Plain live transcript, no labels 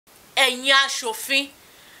ẹ̀yin aṣòfin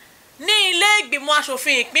ní ilé ìgbìmọ̀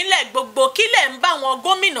aṣòfin ìpínlẹ̀ gbogbo kí lẹ̀ ń bá wọn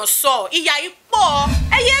gómìnà sọ ìyà yìí pọ̀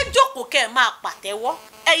ẹ yé jókòó kẹ́ ẹ máa pàtẹ́wọ́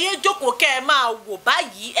ẹ yé jókòó kẹ́ ẹ máa wò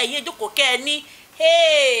báyìí ẹ yé jókòó kẹ́ ẹ ní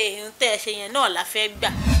ń tẹ́ ẹ ṣe yẹn náà la fẹ́ gbà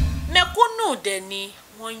mẹ̀kúnnù dẹ̀ ni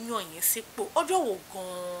wọ́n yàn yín sípò ọjọ́ wo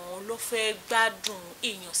gan-an ló fẹ́ gbádùn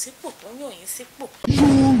èèyàn sípò tó yàn yín sípò.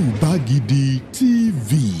 Yorùbá Gidi TV.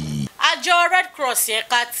 Àjọ Red Cross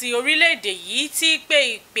ẹ̀ka ti orílẹ̀-èdè yìí ti pe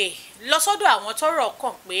ìpè lọ sọ́dọ̀ àwọn tọ́rọ̀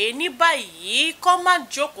kàn pé ní báyìí kó má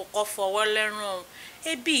jókòó kó fọwọ́ lẹ́rùn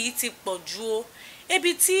ebi yìí ti pọ̀ jù o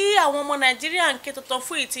ebi tí àwọn ọmọ Nàìjíríà ń ké tuntun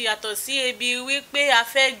fún ìtì yàtọ̀ sí ebi wípé a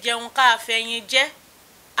fẹ́ jẹun ká fẹyin jẹ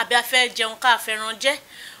àbí a fẹ́ jẹun ká fẹ́ràn jẹ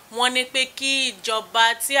wọ́n ní pé kí ìjọba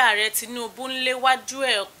tí ààrẹ Tinubu ń léwájú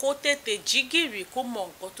ẹ̀ kó tètè jí gìrì kó mọ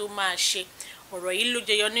nǹkan tó máa ṣe ọ̀rọ̀ yìí ló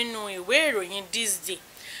jẹyọ nínú ìwé ìròyìn This Day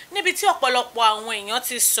níbi tí ọ̀pọ̀lọpọ̀ àwọn èèyàn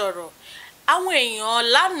ti sọ̀rọ̀ àwọn èèyàn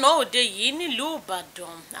lánàá òde yìí nílùú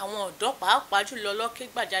Ìbàdàn àwọn ọ̀dọ́ pàápàá jùlọ lọ́kẹ́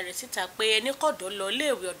gbàjarè síta pé ẹni kọ̀dọ̀ lọ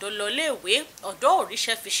léèwé ọ̀dọ́ lọ léèwé ọ̀dọ́ ò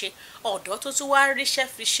ríṣẹ́ fi ṣe ọ̀dọ́ tó tún wá ríṣẹ́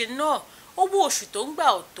fi ṣe náà owó oṣù tó ń gbà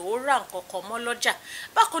ò tó ra nǹkan kan mọ́ lọ́jà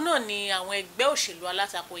bákan náà ni àwọn ẹgbẹ́ òṣèlú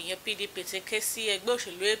alátakò ìyẹn PDP ti ké sí ẹgbẹ́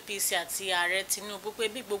òṣèlú APC àti ààrẹ Tinubu pé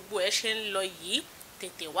bí gbogbo ẹ̀ ṣe ń lọ yìí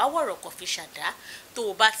tètè wá wọ̀rọ̀ kò fi ṣàdá tó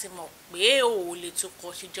o bá ti mọ̀ pé o ò lè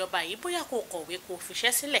tukọ̀ síjọba yìí bóyá kò kọ̀wé kò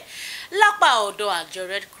fiṣẹ́ sílẹ̀ lápá ọ̀dọ̀ àjọ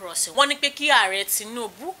Red Cross wọ́n ní pé kí ààrẹ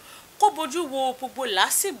Tinubu kó bójú wo gbogbo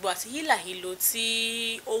lásìgbò àti hílàhílo tí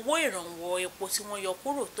owó ìrànwọ́ epo tí wọ́n yọ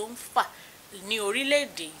kúrò tó ń fà ní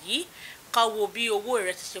orílẹ̀-èdè yìí ká wo bí owó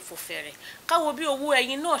ìrẹsì ṣe fò fẹ̀rẹ̀ ká wo bí owó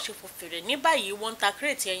ẹyin náà ṣe fò fẹ̀rẹ̀ ní báyìí wọ́n ń ta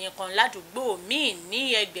kírètì ẹyin kan ládùúgbò míì ní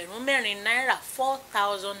 4,000 náírà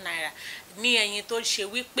 4,000 naira ní ẹyin tó ṣe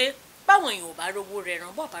wípé báwọn èèyàn ò bá rówó rẹ̀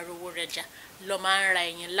ràn bọ́ bá rówó rẹ̀ jà lọ máa ń ra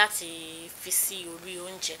ẹyin láti fi sí orí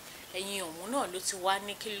oúnjẹ ẹyin ọ̀hún náà ló ti wá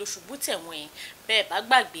ní kí ló ṣubú tẹ̀wọ̀n yìí bẹ́ẹ̀ bá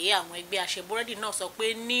gbàgbé àwọn ẹgbẹ́ aṣebúrẹ́dì náà sọ pé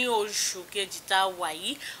ní oṣù kejì tá a wà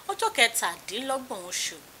yìí ọjọ́ 17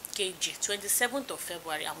 oṣù kejì 27th of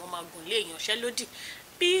February àwọn máa gùn lé ìyanṣẹ́lódì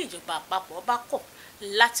bí ìjọba àpapọ̀ bá kọ̀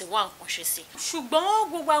láti wá nǹkan ṣe sí. ṣùgbọ́n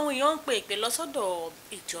gbogbo àwọn èèyàn ń pe ìpè lọ́sọ́dọ̀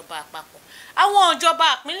ìjọba àpapọ̀ àwọn ìjọba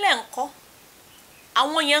ìpínlẹ̀ ńkọ́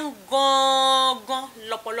àwọn yẹn gangan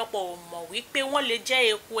lọ́pọ̀lọpọ̀ ò mọ̀ wípé wọ́n lè jẹ́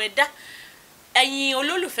eku ẹ̀dá ẹ̀yin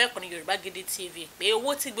olólùfẹ́ ìkànnì Yorùbá Gidi TV pé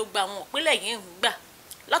owó tí gbogbo àwọn ìpínlẹ̀ yìí ń gbà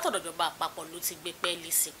látọ̀dọ̀ ìjọba àpapọ̀ ló ti gbé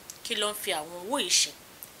pẹ́ẹ́lí sí kí ló ń fi àwọn owó yìí ṣe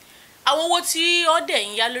àwọn owó tí ọdẹ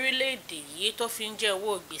ń yá lórílẹ̀‐èdè yìí tó fi ń jẹ́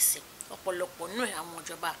owó gbèsè ọ̀pọ̀lọpọ̀ nù àwọn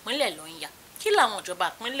ìjọba ìpínlẹ̀ ló ń yá kí làwọn ìjọba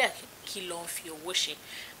ìpínlẹ̀ kí ló ń fi owó ṣe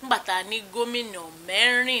nígbà tá a ní gómìnà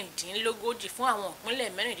 16 fún àwọn ìpínlẹ̀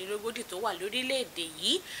 16 tó wà lórílẹ̀‐èdè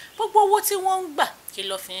yìí gbogbo owó tí wọ́n ń gbà kí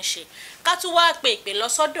ló fi ń ṣe ká tún wá pe ìpè lọ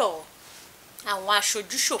sọ́dọ̀ àwọn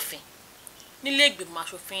aṣojú-ṣòfin nílé ìgbìmọ̀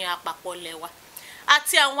aṣòfin àpapọ̀ lẹ́wà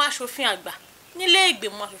àti àwọn aṣòfin àgbà nílé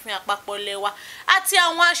ìgbìmọ̀ aṣòfin àpapọ̀ lẹ́wà àti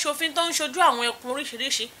àwọn aṣòfin tó ń ṣojú àwọn ẹkùn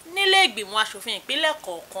oríṣiríṣi nílé ìgbìmọ̀ aṣòfin ìpínlẹ̀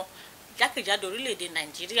kọ̀ọ̀kan jákèjádò orílẹ̀-èdè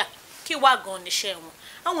Nàìjíríà kí wá gan níṣẹ́ wọn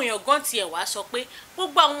àwọn èèyàn gan tiẹ̀ wá sọ pé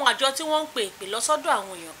gbogbo àwọn àjọ tí wọ́n ń pe ìpè lọ́sọ́dọ̀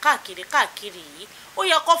àwọn èèyàn káàkiri yìí ó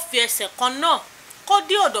yẹ kó fi ẹsẹ̀ kan náà kó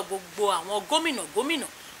dé ọ̀dọ̀ gbogbo àwọn gómìnà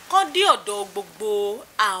kó dé ọ̀dọ̀ gbogbo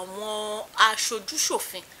àwọn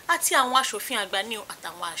aṣojú-ṣòfin àti àwọn aṣòfin àgbà ní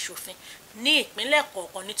àtàwọn aṣòfin ní ìpínlẹ̀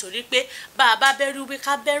kọ̀ọ̀kan nítorí pé bá a bá bẹ́rù wí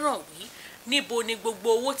ká bẹ́ràn wí níbo ni gbogbo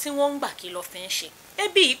owó tí wọ́n ń gbà kí ló fi ń ṣe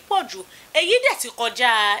ebi yìí pọ̀ jù èyí dẹ̀ ti kọjá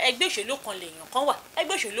ẹgbẹ́ òṣèlú kan lèèyàn kan wà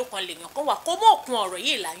ẹgbẹ́ òṣèlú kan lèèyàn kan wà Komookun ọ̀rọ̀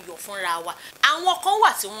yìí là ń yọ fúnra wa àwọn kan wà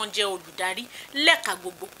tí wọ́n jẹ́ olùdarí lẹ́ka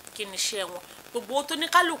gbogbo kí ni iṣẹ́ wọn gbogbo owó tó ní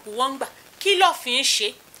kálukú wọn ń gbà kí ló fi ń ṣe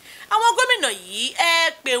àwọn gómìnà yìí ẹ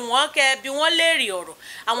pè wọ́n kẹ́ bí wọ́n léèrè ọ̀rọ̀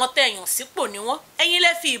àwọn tẹ̀yàn sípò ni wọ́n ẹ̀yin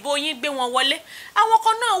lẹ fi ìbò yín gbé wọn wọlé àwọn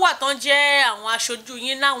kan náà wà tán jẹ́ àwọn aṣojú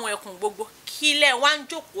yín láwọn ẹkùn gbogbo kí ilẹ̀ wá ń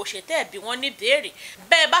jókòó ṣe tẹ́ bí wọ́n ní béèrè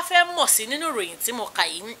bẹ́ẹ̀ bá fẹ́ mọ̀ sí nínú ìròyìn tí mo kà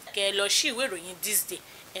yìí kẹ́ ẹ lọ sí ìwé ìròyìn This Day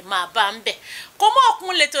ẹ máa bá ń bẹ̀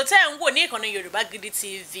Komookun lẹ́tọ̀ tẹ́ ń wò ní ìkànnì Yorùbá Gidi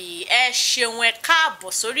TV ẹ ṣeun ẹ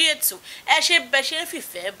káàbọ̀ sórí ètò ẹ ṣe bẹ́ẹ̀ ṣe ń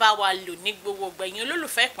fìfẹ́ bá wa lò ní gbogbo gbẹ̀yìn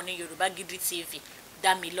olólùfẹ́ ìkànnì Yorùbá Gidi TV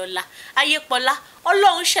Dámilọ́lá Ayépọlá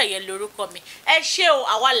Ọlọ́run ṣẹ̀yẹ lórúkọ mi ẹ ṣé o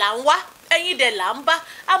àwa là ń wá ẹ̀yin dẹ̀ là ń bá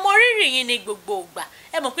àmọ́ rírì yín ní gbogbo ìgbà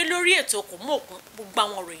ẹ mọ̀ pé lórí ètò Komookun gbogbo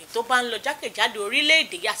àwọn ìròyìn tó bá ń lọ jákèjádò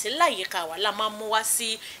orílẹ̀-èdè yìí àti láyìíká wa la máa mú wá sí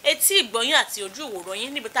etí ìgbọ̀nyín àti ojú ìwòran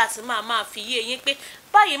yín níbi tá a ti máa fi yé yín pé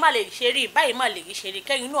báyìí má lè ṣe rí báyìí má lè ṣe rí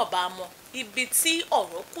kẹ́yìn náà bá mọ ibi tí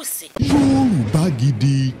ọ̀rọ̀ kù sí. Yorùbá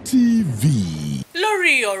Gidi TV.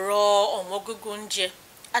 lórí ọ̀rọ̀ ọ̀wọ́n gógó oúnjẹ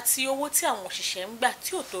àti owó tí àwọn òṣìṣẹ́ ń gbà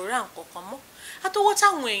tí ò tó ra nǹkan kan mọ́ àtọwọ́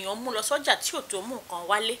táwọn èèyàn mú lọ sọ́jà tí ò tó mú nǹkan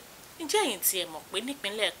wálé ǹjẹ́ ẹ̀yin tí ẹ mọ̀ pé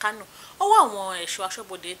nípínlẹ̀ Kánò ọwọ́ àwọn ẹ̀ṣọ́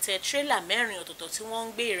aṣọ́bodè tẹ tírélà 4 ọ̀tọ̀ọ̀tọ̀ tí wọ́n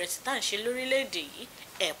ń gbé ìrẹsì tá à ń ṣe lórílẹ̀‐èdè yìí,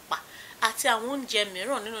 ẹ̀pà àti àwọn oúnjẹ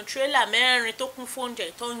mìíràn nínú tírélà 4 tó kún fún oúnjẹ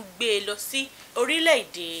tó ń gbé e lọ sí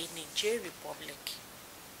orílẹ̀‐èdè Niger Republic.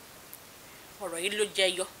 ọ̀rọ̀ yìí ló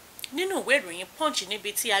jẹyọ nínú ìwé ìròyìn Punch níbi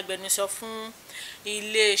tí agbẹnusọ fún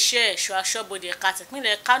iléeṣẹ́ ẹ̀ṣọ́ aṣọ́bodè ẹ̀ka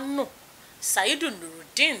tìpínlẹ̀ Kánò Saidu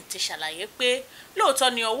Nurudeen ti ṣàlàyé pé lóòótọ́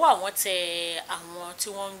ni ọwọ́ àwọn tẹ àwọn tí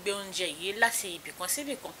wọ́n ń gbé oúnjẹ yìí láti ibìkan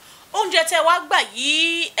síbìkan. oúnjẹ tẹ wá gbà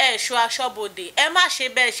yìí ẹ̀ṣọ́ aṣọ́bodè ẹ má ṣe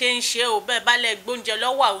bẹ́ẹ̀ ṣe ń ṣe ò bẹ́ẹ̀ bá lẹ gbóúnjẹ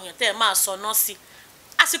lọ́wọ́ àwọn èèyàn tẹ́ ẹ máa sọná sí.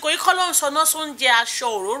 àsìkò yìí kọ́ ló ń sọná sóúnjẹ aṣọ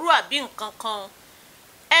òróró àbí nǹkan kan.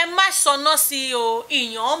 ẹ má sọná sí o,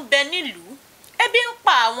 ìyàn ń bẹ nílùú, ebi ń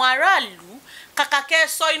pa àwọn aráàlú. kàkà kẹ́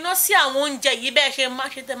sọ iná sí àwọn oúnjẹ yìí bẹ́ẹ̀ ṣe má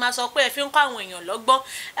ṣe tẹ máa sọ pé ẹ fi ń kọ́ àwọn èèyàn lọ́gbọ́n,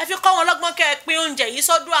 ẹ fi kọ́ wọn lọ́gbọ́n kẹ́ ẹ pín oúnjẹ yìí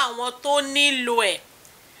sọ́dọ̀ àwọn tó nílò ẹ̀.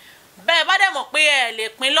 bẹ́ẹ̀ bá dẹ̀ mọ̀ pé ẹ lè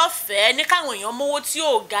pín lọ́fẹ̀ẹ́ ní káwọn èèyàn mówó tí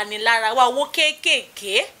ò ga ni lára wá owó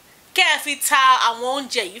kéékèèké kẹ́ ẹ fi ta àwọn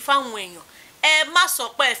oúnjẹ yìí fáwọn èèyàn. ẹ má sọ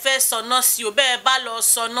pé ẹ fẹ́ sọná sí o, bẹ́ẹ̀ bá lọ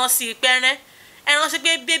sọná sí pẹ́rẹ́ ẹ rántí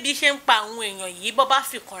pé bébí ṣe ń pa àwọn èèyàn yìí bọ́ bá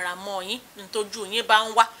fi kànra mọ́ yín nítorí yín bá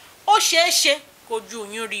ń wá ó ṣeé ṣe kojú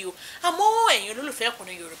yín rí o. àmọ́ ẹ̀yin olólùfẹ́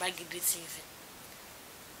ọkùnrin Yorùbá Gidi TV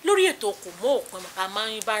lórí ètò Komookun a máa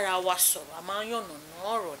ń bára wa sọ̀rọ̀, a máa ń yànnàná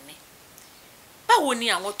ọ̀rọ̀ ni. báwo ni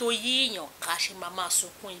àwọn tó yí èèyàn ká ṣe máa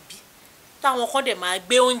sunkún ibi táwọn kan dẹ̀ máa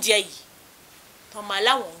gbé oúnjẹ yìí tán máa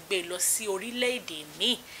láwọn ń gbé lọ sí orílẹ̀-èdè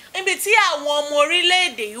míì níbi tí àwọn ọmọ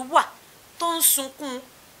orílẹ̀-èdè yìí wà tó ń sunkún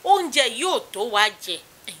oúnjẹ yìí ò tó wá jẹ,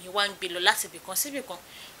 ẹ̀yin wá ń gbé lọ láti ibìkan síbìkan.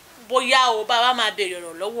 bóyá o bá wa máa béèrè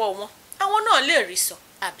ọ̀rọ̀ lọ́wọ́ wọn àwọn náà lè rí sọ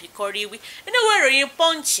àbí kọ́ rí wí. nínú ìwé ìròyìn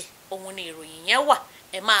Punch òun ni ìròyìn yẹn wà,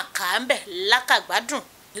 ẹ máa kà á ń bẹ̀ lákàgbádùn.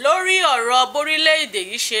 lórí ọ̀rọ̀ bórílẹ̀-èdè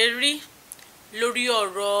yìí ṣe rí, lórí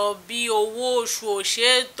ọ̀rọ̀ bí owó oṣù òṣè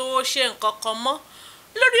tó ṣe nǹkan kan mọ́,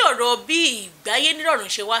 lórí ọ̀rọ̀ bí ìgbáyé nírọ̀rùn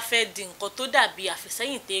ṣe wá fẹ́ di nǹkan tó dàbí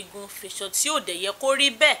àfìsẹ́yìn tẹ́gun fèsò tí ò dẹ̀ yẹ kó rí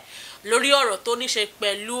bẹ́ẹ̀, lórí ọ̀rọ̀ tó ní ṣe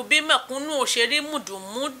pẹ̀lú bí mẹ̀kúnnù òṣèré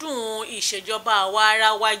mùdùnmúdùn ìṣèjọba àwa ara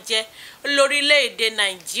wa jẹ́ lórílẹ̀‐èdè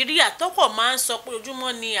Nàìjíríà tọ́pọ̀ máa ń sọ pé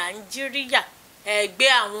ojúmọ́ ni à ń jíríyà. ẹgbẹ́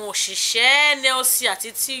àwọn òṣìṣẹ́ NLC àti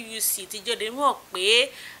TUC ti jẹ́de mọ̀ pé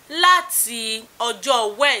láti ọjọ́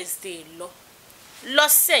Wednesday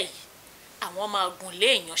lọ́sẹ̀ yìí àwọn máa gùn lé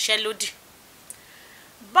ìyanṣẹ́lódì.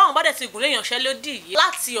 báwọn bá dẹ̀ ti gùn lé ìyanṣẹ́lódì yìí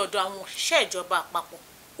láti ọ̀dọ̀ àwọn òṣìṣẹ́ ìjọba àpapọ̀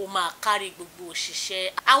ó máa kárí gbogbo òṣìṣẹ́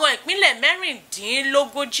àwọn ìpínlẹ̀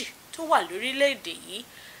 36 tó wà lórílẹ̀‐èdè yìí.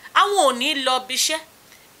 àwọn ò ní lọ bíṣẹ́,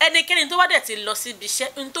 ẹnikẹ́ni tó bá dẹ̀ ti lọ síbi iṣẹ́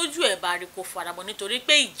ń tójú ẹ̀ bá rí kó faramọ́ nítorí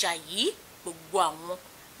pé ìjà yìí gbogbo àwọn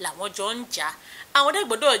làwọn jọ ń jà. àwọn dẹ̀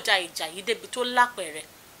gbọ́dọ̀ ja ìjà yìí débi tó lápẹ̀rẹ̀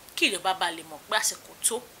kí ìjọba bá lè mọ̀ pé àsìkò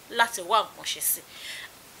tó láti wá nǹkan ṣe sí.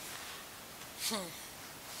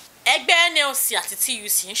 ẹgbẹ́ NLC àti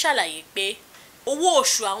TUC ń ṣàlàyé pé owó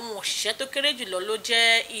oṣù àwọn òṣìṣẹ́ tó kéré jùlọ ló jẹ́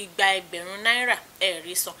 200,000 náírà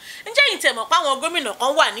ẹ̀rí san. ǹjẹ́ yìí tẹ̀ mọ̀ pé àwọn gómìnà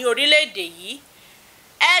kan wà ní orílẹ̀-èdè yìí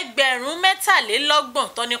 23,000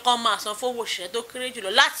 tó ní kán máa san fowó òṣìṣẹ́ tó kéré jùlọ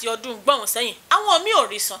láti ọdún gbọ̀hún sẹ́yìn, àwọn míì ò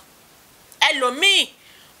rí san. ẹlòmíì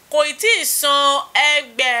kò tí ì san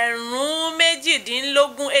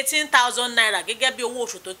 18,000 náírà gẹ́gẹ́ bí owó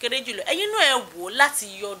oṣù tó kéré jùlọ. ẹ̀yin náà ẹ wò láti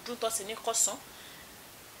yọ ọdún tó ti ní kó san.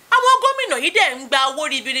 àwọn gómìnà yìí dẹ̀ ń gba owó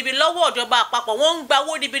ribiribi lọ́wọ́ ìjọba àpapọ̀, wọ́n ń gba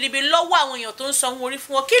owó ribiribi lọ́wọ́ àwọn èèyàn tó ń sanwó orí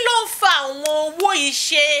fún wọn. kí ló ń fa àwọn owó yìí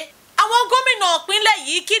ṣe? àwọn gómìnà ìpínlẹ̀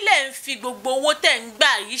yìí kí lẹ̀ ń fi gbogbo owó tẹ̀ ń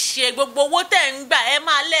gbà yìí ṣe? gbogbo owó tẹ̀ ń gbà ẹ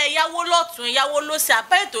máa lẹ́ yáwó lọ́tún yáwó lósì,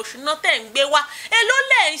 àbá ètò òṣùná tẹ̀ ń gbé wá èló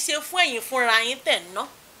lẹ̀ ń ṣe fún ẹ̀yin fúnra yín tẹ̀ ná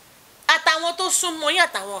àtàwọn tó súnmọ́ yín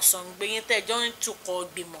àtàwọn ọ̀sàngbé yín tẹ̀ jọ ń tukọ̀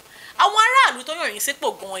gbìmọ̀. àwọn aráàlú tó yàn yín sípò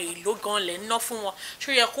gan èló gan lẹ̀ ń ná fún wọn. ṣó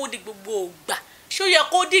yẹ kó di gbogbo ògbà? ṣó yẹ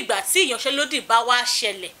kó dìgbà tí ìyanṣẹ́lódì bá wá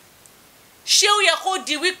ṣẹlẹ̀? ṣé ó yẹ kó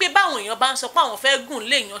di wípé báwọn èèyàn bá ń sọ pé àwọn fẹ́ gùn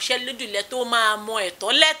lé ìyanṣẹ́lódì lẹ tó máa mọ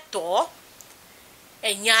ẹ̀tọ́ lẹ́tọ̀ọ́?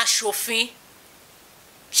 ẹ̀yin aṣòfin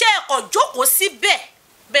ṣé ẹ kàn jókòó síbẹ̀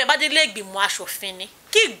bẹ́ẹ̀ bá délé ìgbìmọ̀ aṣòfin ni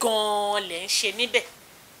kí gan-an lẹ̀ ń ṣe níbẹ̀?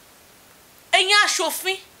 ẹ̀yin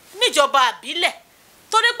aṣòfin níjọba àbílẹ̀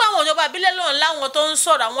torí pé àwọn ìjọba àbílẹ̀ lọ́run láwọn tó ń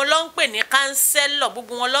sọ̀rọ̀ àwọn ló ń pè ní kánsẹ́lọ̀,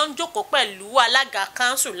 gbogbo wọn ló ń jókòó pẹ̀lú alága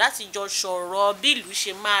kánsù láti jọ sọ̀rọ̀ bí ìlú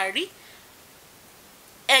ṣe máa rí.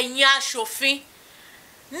 ẹ̀yin aṣòfin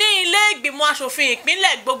ní ilé ìgbìmọ̀ aṣòfin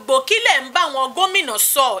ìpínlẹ̀ gbogbo kí lẹ̀ ń bá àwọn gómìnà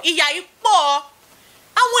sọ? ìyà yìí pọ̀,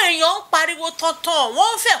 àwọn èèyàn ń pariwo tantan,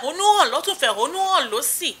 wọ́n ń fẹ̀hónú hàn lọ́tún fẹ̀hónú hàn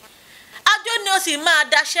lósì. àjọ ni ó sì máa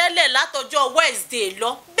daṣẹ́lẹ̀ látọjọ́ Wednesday lọ.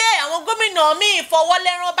 bẹ́ẹ̀ àwọn gómìnà míì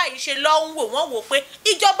fọwọ́lẹ́rán báyìí ṣe lọ ń wò wọ́n wò pé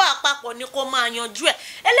ìjọba àpapọ̀ ni kó máa yanjú ẹ̀.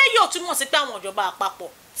 eléyìí ò túmọ̀ sí pé àwọn ìjọba àpapọ̀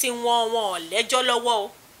tí wọ́n lẹ́jọ́ lọ́wọ́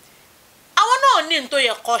o. àwọn náà ní n tó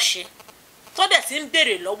yẹ kó ṣe tó dẹ̀ ti ń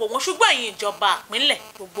béèrè lọ́wọ́ wọn, ṣùgbọ́n ẹ̀yin ìjọba ìpínlẹ̀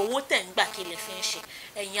gbogbo owó tẹ̀ ń gbà kí lè fi ń ṣe.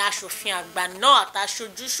 Ẹ̀yin aṣòfin àgbà náà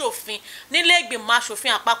àtàṣojú ṣòfin nílé ìgbìmọ̀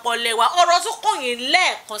aṣòfin àpapọ̀ lẹ́wà, ọ̀rọ̀ tó kàn yín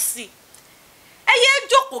lẹ́ẹ̀kan sí i. Ẹ yé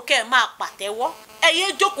jókòó kẹ́ ẹ máa pàtẹ́wọ́, ẹ yé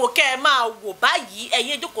jókòó kẹ́ ẹ máa wò báyìí, ẹ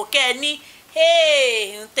yé jókòó kẹ́ ẹ ní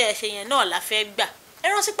ń tẹ́ ẹ ṣe yẹn náà la fẹ́ gbà. Ẹ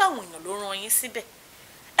rántí pé àwọn èèyàn ló rán yín síbẹ̀,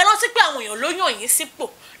 ẹ rántí pé àwọn èèyàn ló yàn yín sípò,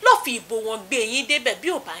 ló fi ìbò wọn gbé yín débẹ̀ bí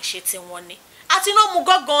ò bá ń ṣe tiwọn ni. Àti iná mu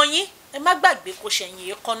gángan yín, ẹ má gbàgbé kó ṣẹ̀yìn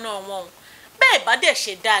èékánná wọn o. Bẹ́ẹ̀ bá dẹ̀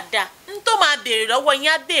ṣe dáadáa ń tó máa béèrè lọ́wọ́ yín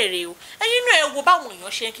á béèrè o. Ẹ̀yin náà ẹ wo báwọn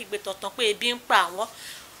èèyàn ṣe ń kígbe tọ̀tàn pé ebi ń pa àwọn.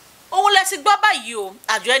 Òun lẹ ti gbọ́ báyìí o,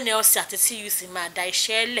 àjọ NLC àti TUC máa da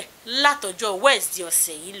iṣẹ́ lẹ̀ látọjọ́ Wednesday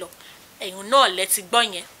ọ̀sẹ̀ yìí lọ. Ẹ̀yin náà lẹ ti gbọ́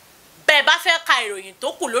yẹn. Bẹ́ẹ̀ bá fẹ́ ka ìròyìn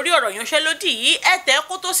tó kù lórí ọ̀rọ̀ ìyanṣẹ́lódì yìí, ẹ tẹ̀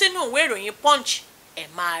kó tó sínú ìwé ìròyìn Punch, ẹ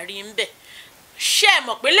máa rí ń bẹ̀. Ṣé ẹ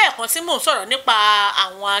mọ̀ pé lẹ́ẹ̀kan tí mò ń sọ̀rọ̀ nípa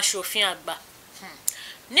àwọn aṣòfin àgbà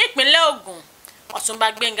nípínlẹ̀ Ògùn, Ọ̀túnba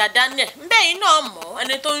Gbẹ́ngà Daniel ńbẹ̀yìn náà mọ̀,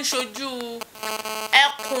 ẹni tó ń ṣojú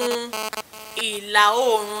ẹkùn ìlà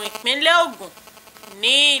oòrùn ìpínlẹ̀ Ògùn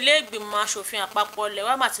ní ilé ìgbìmọ̀ aṣòfin àpapọ̀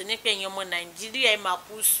lẹ́wà mà ti ní pé ẹ̀yin ọmọ Nàìjíríà ẹ máa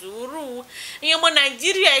kú sùúrù, ẹ̀yin ọmọ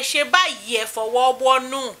Nàìjíríà ẹ ṣe báyìí, ẹ fọwọ́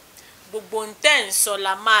wọ́nú, gbogbo ń tẹ́ ń sọ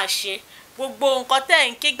la máa ṣe, gbogbo nǹkan tẹ́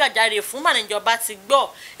ń ké gbàjarè fún màníjọba ti gbọ́.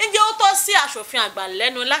 Ǹjẹ́ ó tọ́ sí aṣòfin àgbà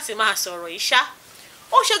lẹ́nu láti máa sọ̀rọ̀ yìí ṣá?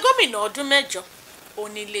 Ó ṣe gómìnà ọdún 7, ó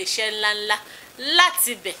ní iléeṣẹ́ ńláńlá,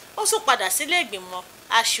 láti bẹ̀ ó tún padà sílé ìgbìmọ̀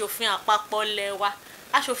aṣòfin àpapọ̀ lẹ́wà.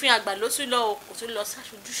 Aṣòfin àgbà ló tún lọ kò tún lọ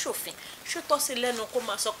sáṣojú ṣòfin. Ṣó tọ́ sí lẹ́nu kó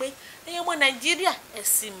máa sọ pé ẹ̀yin ọmọ Nàìjíríà ẹ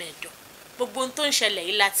sì mẹ̀dọ̀, gbogbo ohun tó ń ṣẹlẹ̀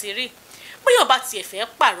yìí láti rí. Bóyá bá tiẹ̀ fẹ́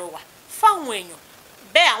pàrọwà fáwọn èèyàn,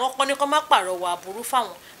 bẹ́ẹ̀ àwọn kan ní kó má pàrọwà aburú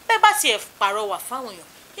fáwọn, bẹ́ẹ̀ bá tiẹ̀ pàrọwà fáwọn èèyàn,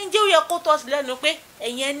 ǹjẹ́ ó yẹ kó tọ́ sí lẹ́nu pé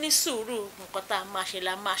ẹ̀yin ẹ ní sùúrù, nǹkan tá a máa ṣe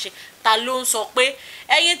la máa ṣe. Ta ló ń sọ pé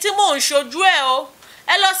ẹ̀yin tí mò ń ṣojú ẹ̀ o,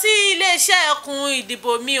 ẹ lọ sí iléeṣẹ́ ẹkùn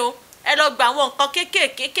ìdìbò mi o, ẹ lọ gba àwọn nǹkan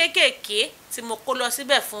kéékèèké tí mo kó lọ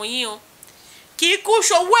síbẹ̀ fún yín o. Kì í kú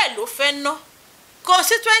ṣowó ẹ̀ ló fẹ́ ná.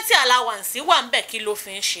 Constituency allowance wà ń bẹ̀, kí ló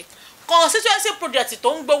fi ń ṣe? Constituency project tó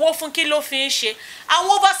ń gbowó fún, kí ló fi ń ṣe? Àwọn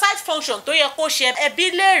oversight function tó yẹ kó ṣe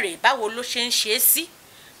ẹbí léèrè báwo ló ṣe ń ṣe é sí?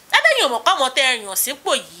 Ẹbẹ́yìn ọmọ káwọn tẹ́ ẹ yàn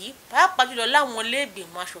sípò yìí, pàápàá jùlọ láwọn ilé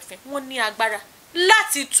ìgbìmọ̀ aṣòfin, wọ́n ní agbára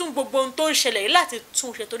láti tún gbogbo ohun tó ń ṣẹlẹ̀ yìí láti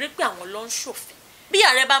tún ṣe, torí pé àwọn ló ń ṣòfin. Bí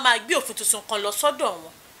ààrẹ bá máa gbé òfin tuntun kan lọ sọ́dọ̀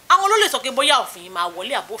wọn, àwọn ló lè sọ pé bóyá òfin yìí máa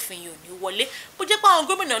wọlé àbófin yìí ò ní wọlé. Bó jẹ́ pé àwọn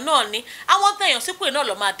gómìnà náà ní àwọn tẹ̀yàn sípò náà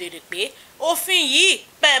lọ máa béèrè pé òfin yìí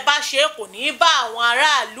bẹ́ẹ̀ bá ṣe kò ní bá àwọn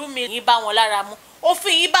aráàlú mi ní bá wọn lára mu.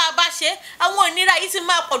 Òfin yìí bá a bá ṣe, àwọn ìnira yìí ti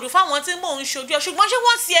máa pọ̀jù fáwọn tí mò ń ṣojú ẹ. Ṣùgbọ́n ṣé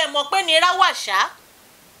wọ́n ti ẹ̀ mọ̀ pé nira wà ṣá?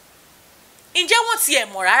 Ǹjẹ́ wọ́n ti ẹ̀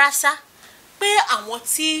mọ̀ rárá ṣá pé àwọn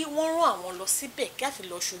tí wọ́n rán àwọn lọ síbẹ̀ kí àti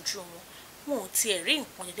lọ ṣojú wọn ò tiẹ̀ rí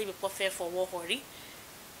nǹkan jẹ́ débi pọ́ fẹ́ fọwọ́ họ rí?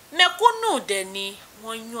 Mẹ̀kúnnù dẹ̀ ni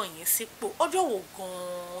wọ́n yàn yín sípò. Ọjọ́ wo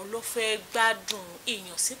gan-an ló fẹ́ gbádùn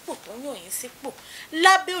èèyàn sípò tó yàn yín sípò?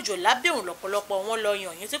 Lábẹ́ òjò lábẹ́ òun lọ́pọ̀lọpọ̀ wọn lọ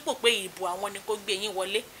yàn yín sípò pé ìbò àwọn ni kó gbé yín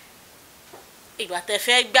wọlé. Ìgbà tẹ́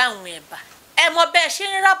fẹ́ gbà àwọn ẹ̀bà, ẹ mọ bẹ́ẹ̀ ṣe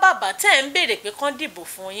ń rá bàbá tẹ́ ń béèrè pé kán dìbò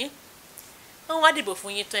fún yín. Wọ́n wá dìbò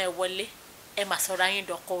fún yín tán ẹ wọlé, ẹ mà sọra yín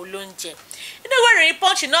dọ̀kọ̀ olóúnjẹ. Inú ìwé ìròyìn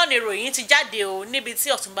Punch náà ni ìròyìn ti jáde o, níbi tí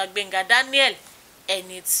Ọ̀túnba Gbẹ́ngà Daniel,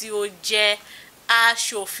 ẹni tí ó jẹ́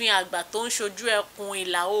aṣòfin àgbà tó ń ṣojú ẹkùn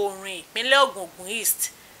ìlà oòrùn ìpínlẹ̀ Ògùn East,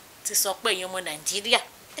 ti sọ pé ẹ̀yin ọmọ Nàìjíríà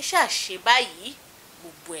ẹ ṣáà ṣe báyìí,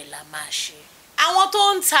 gbogbo ẹ̀ la máa ṣe. Àwọn tó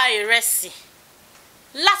ń ta ìrẹsì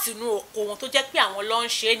látinú oko wọn tó jẹ́ pé àwọn ló ń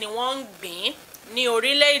ṣe ni wọ́n ń gbìn ní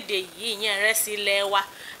orílẹ̀-èdè yìí, ìyẹn ìrẹsì ilẹ̀ wa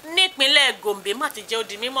nípínlẹ̀ Gombe má ti jẹ́ ó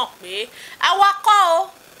di mímọ̀ pé àwa kọ́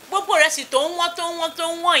o, gbogbo ìrẹsì tó ń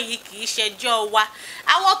wọ́n yìí kì í ṣẹjọ́ wa.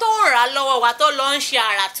 Àwọn tó ń rà lọ́wọ́ wa tó lọ ń ṣe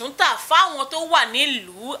àràtúntà fáwọn tó wà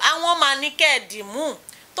nílùú, àwọn máa ní kẹ́ẹ̀dìmú,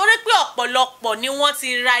 torí pé ọ̀pọ̀lọpọ̀ ni wọ́n ti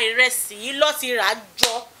ra ìrẹsì yìí lọ́ ti rà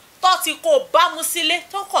jọ tó ti kó bámú sílé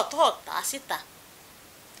tó kọ̀ tó ọ̀tá síta.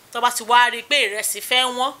 Tó bá ti wá rí i pé ìrẹsì fẹ́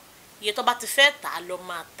wọ́n, iye tó bá ti fẹ́ tà á lọ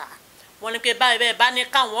máa tà á. Wọ́n ní pé báyìí bẹ́ẹ̀ bá ní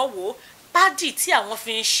káwọn wò ó, pádì tí àwọn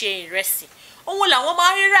fi ń ṣe ìrẹsì, òun làwọn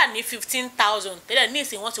máa ń rírà ní 15,000 tẹ́lẹ̀, ní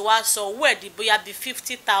ìsìn wọ́n ti wá sọ owó ẹ̀ di bóyá bíi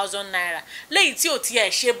 50,000 naira, léyìí tí ò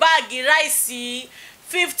tiẹ̀ ṣe báàgì ráìsì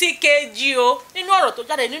 50 kg o. Nínú ọ̀rọ̀ tó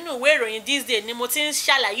jáde nínú ìwé ìròyìn This Day ni mo ti ń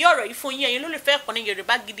ṣàlàyé ọ̀rọ̀ yìí fún yín, ẹ̀yin lólùfẹ́ ìkànnì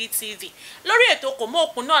Yorùbá Gidi TV. Lórí ètò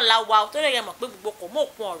Komookun náà la wa, tó lè yẹ mọ̀ pé gbogbo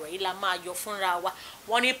Komookun ọ̀rọ̀ yìí la máa yọ fúnra wa.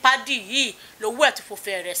 Wọ́n ní pádì yìí lówó ẹ̀ tó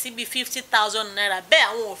fòfẹ́ rẹ̀ sí bíi 50,000 naira, bẹ́ẹ̀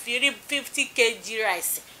àwọn ò fi rí 50 kg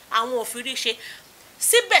ráìsì, àwọn ò fi rí ṣe.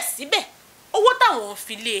 Síbẹ̀síbẹ̀ owó táwọn ń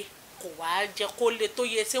fi lé kò wá jẹ́ kó lè tó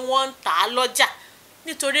yẹ tí wọ́n ń tà á lọ́jà.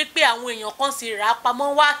 nítorí pé àwọn èèyàn kan sì rà á pamọ́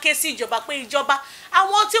wá ké sí ìjọba pé ìjọba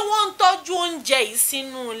àwọn tí wọ́n ń tọ́jú oúnjẹ yìí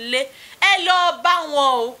sínú ilé ẹ lọ bá wọn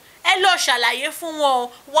o ẹ lọ ṣàlàyé fún wọn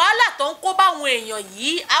o wàhálà tó ń kó báwọn èèyàn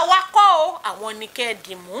yìí awakọ̀ o àwọn ní kẹ́ ẹ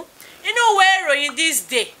dì mú. inú ìwé ìròyìn This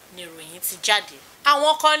Day ni ìròyìn ti jáde.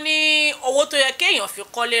 àwọn kan ní owó tó yẹ kéèyàn fi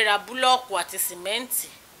kọ́lé ra búlọ́ọ̀kù àti sìmẹ́ǹtì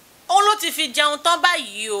òun ló ti fi jẹun tán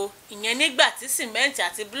báyìí o ìyẹn nígbà tí sìmẹ́ǹtì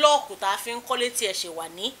àti búlọ́ọ̀kù tá a fi ń kọ́lé tí ẹ ṣe wà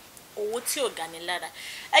ní owó tí ò ga ni lára.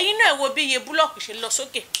 ẹ̀yin náà ẹ wo bí iye búlọ́ọ̀kù ṣe lọ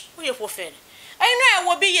sókè ó yẹ kó fẹ̀rẹ̀. ẹ̀yin náà ẹ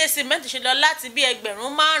wo bí iye sìmẹ́ǹtì ṣe lọ láti bí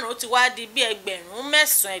 5,000 ti wá di bí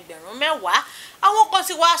 9,000 10,000. àwọn kan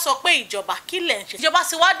ti wá sọ pé ìjọba kí lẹ̀ ń ṣe. ìjọba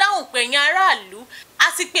ti wá dáhùn pé ẹ̀yin aráàlú a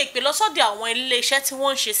ti pe ìpè lọ́sọ̀dọ̀ àwọn iléeṣẹ́ tí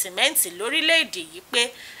wọ́n ń ṣe sìmẹ́ǹtì lórílẹ̀‐èdè yìí pé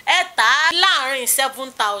ẹ tà á láàrin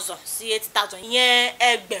 7,000 sí 8,000 ìyẹn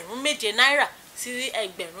 7,000 náírà sí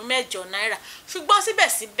 8,000 náírà. ṣùgbọ́n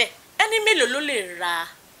síbẹ̀síbẹ̀ ẹni mélòó ló lè ra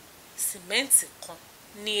sìmẹ́ǹtì kan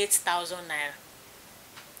ní 8,000 náírà.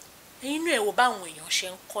 ẹ̀yin náà ẹ wo báwọn èèyàn ṣe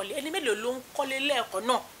ń kọ́lé ẹni mélòó ló ń kọ́lé lẹ́ẹ̀kan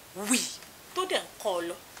náà wì tó dẹ̀ ń kọ́ ọ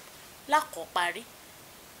lọ lákọ̀ọ́parí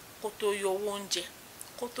kó tó yọ owó oúnjẹ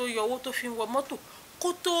kó tó yọ owó tó fi ń wọ mọ́tò kó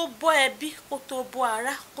tó bọ́ ẹbí kó tó bọ́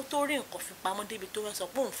ará kó tó rí nǹkan fi pamọ́ débi tó fẹ́ sọ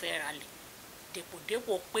pé òun fẹ́ ralẹ̀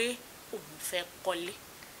dèpòdépò pé òun fẹ́ kọ́lé.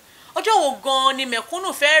 ọjọ́ wo gan-an ni mẹ̀kúnnù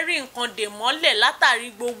fẹ́ rí nǹkan dè mọ́lẹ̀ látàrí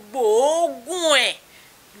gbogbo oògùn ẹ̀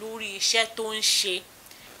lórí iṣẹ́ tó ń ṣe.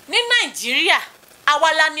 ní Nàìjíríà àwa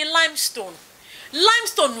la ní limestone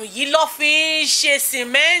yìí ló fi ń ṣe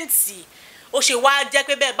sìmẹ́ǹtì. ó ṣe wá jẹ́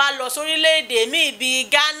pé bẹ́ẹ̀ bá lọ sórílẹ̀-èdè míì bíi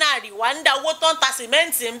Ghana Rwanda owó tó ń ta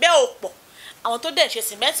sìmẹ́ǹtì ń bẹ ò pọ̀. àwọn tó dẹ̀ ṣe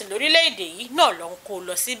sìmẹ́ǹtì lórílẹ̀-èdè yìí náà ló ń kó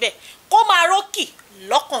lọ síbẹ̀ kó máa rókì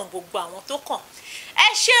lọ́kàn gbogbo àwọn tó kàn. ẹ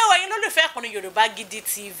ṣé o ẹ̀yin lólùfẹ́ ìkànnì Yorùbá Gidi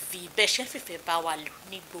TV bẹ́ẹ̀ ṣe ń fìfẹ́ bá wa lò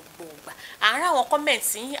ní gbogbo ìgbà. à ń rí àwọn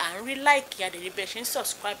kọ́mẹ̀ntì yín à ń rí láìkì àdèrè bẹ́ẹ̀ ṣe ń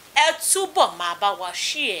subscribe ẹ túbọ̀ máa bá wa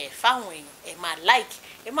share fáwọn èèyàn ẹ máa like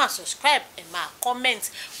ẹ máa subscribe ẹ máa comment.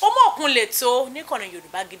 Komookun lè tó níkànnì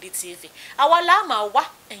Yorùbá Gidi TV àwa là á máa wá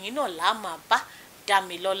ẹ̀yin náà là á máa bá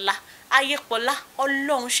Dámilọ́lá Ayépọlá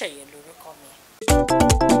Ọlọ́runṣẹ̀yẹ lórúkọ mi.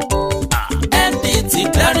 MDT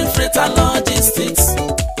Clearing Freight and Logistics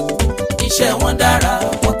iṣẹ́ wọn dára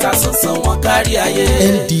wọ́n ká sánsan wọn kárí ayé.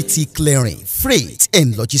 MDT Clearing Freight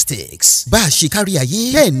and Logistics bá a ṣe kárí ayé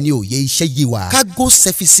bẹ́ẹ̀ ni òye iṣẹ́ yé wa. Cargo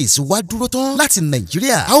services wá dúró tán láti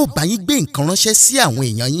Nàìjíríà a ó bá yín gbé nǹkan ránṣẹ́ sí àwọn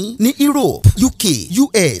èèyàn yín ní Europe, UK,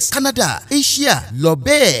 US, Canada, Asia lọ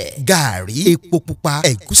bẹ́ẹ̀. Gààrí, epo pupa,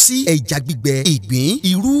 ẹ̀gúsí, ẹja gbígbẹ, ìgbín,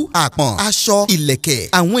 irú, àpọ̀n, aṣọ, ìlẹ̀kẹ̀,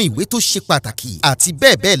 àwọn ìwé tó ṣe pàtàkì àti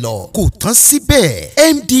bẹ́ẹ̀ bẹ́ẹ̀ lọ. Kò tán síbẹ̀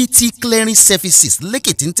MDT Clearing Services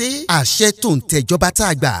lékè téńté àṣẹ tó ń tẹjọba tá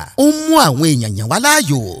a gbà ó ń mú àwọn èèyàn yàn wá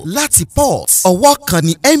láàyò láti port. ọwọ́ kan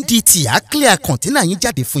ni MDT á clear kọ̀ńténà yín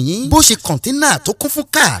jáde fún yín bó ṣe kọ̀ńténà tó kún fún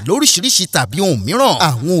káà lóríṣiríṣi tàbí ohun mìíràn.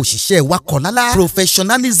 àwọn òṣìṣẹ́ wa kọ̀ lálá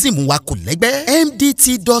professionalism wa kò lẹ́gbẹ́. MDT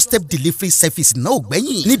doorstep delivery service náà ò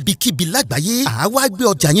gbẹ́yìn níbikíbi lágbàáyé àwa gbé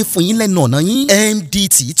ọjà yín fún yín lẹ́nu ọ̀nà yín.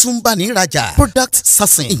 MDT tún bá ní rajà product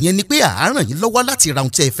sourcing ìyẹn ni pé à á ràn yín lọ́wọ́ láti ra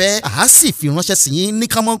ohun tí ẹ fẹ́ à á sì fi ránṣẹ́ sí yín ní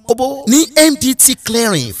kánmọ́ kóbó. ní MDT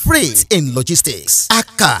Clearing Freight and Logistics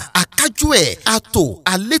akájú ẹ̀ àtò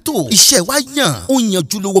àlétò iṣẹ́ wa yàn ó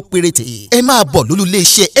yanjú lówó péréte. ẹ máa bọ̀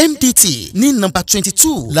lólùléeṣẹ́ MDT ní nọ́mbà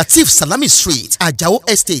 22 Latif Salami Street Ajao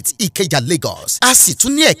Estate Ìkẹjà Lagos. a sì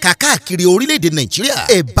tún ní ẹ̀ka káàkiri orílẹ̀-èdè Nàìjíríà.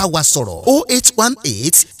 ẹ bá wa sọ̀rọ̀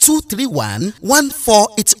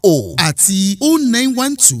 0818-231-1480 àti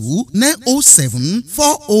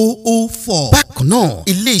 0912-907-4004. bákan náà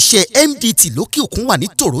iléeṣẹ́ MDT lókè òkun wà ní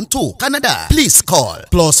Toronto, Canada. Please call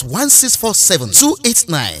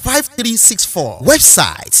 +1647-289-5364.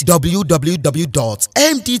 Website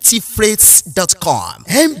www.mdtfreights.com.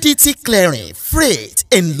 MDT Clearing Freight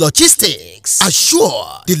and Logistics.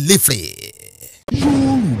 Assure delivery.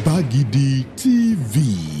 Yorùbá Gidi TV.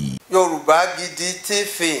 Yorùbá Gidi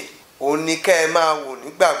TV òun ni kẹ́ ẹ máa wò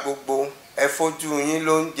nígbà gbogbo. ẹ fojú yín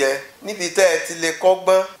ló ń jẹ níbi tẹ́ ẹ ti lè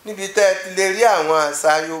kọ́gbọ́n níbi tẹ́ ẹ ti lè rí àwọn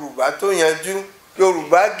àṣà Yorùbá tó yanjú.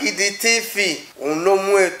 Yorùbá Gidi TV òun ló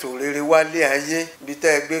mú ètò rere wálé ayé níbi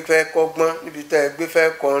tẹ́ ẹ gbé fẹ́ kọ́gbọ́n níbi tẹ́ ẹ gbé fẹ́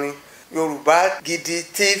kọrin. Yorùbá Gidi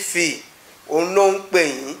TV òun ló ń pè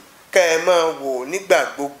yín kẹ́ ẹ máa wò nígbà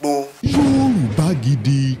gbogbo. Yorùbá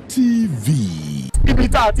Gidi TV. ibi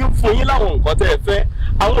tá a ti ń fún yín láwọn nǹkan tẹ́ ẹ fẹ́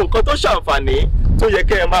àwọn nǹkan tó ṣàǹfààní tó yẹ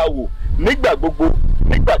kẹ́ ẹ máa wò nígbà gbogbo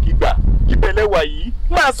nígbàkigbà ìbẹ̀lẹ̀ wà yìí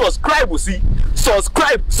máa subscribe sí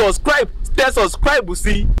tẹ subscribe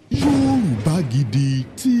sí. Yorùbá Gidi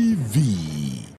TV.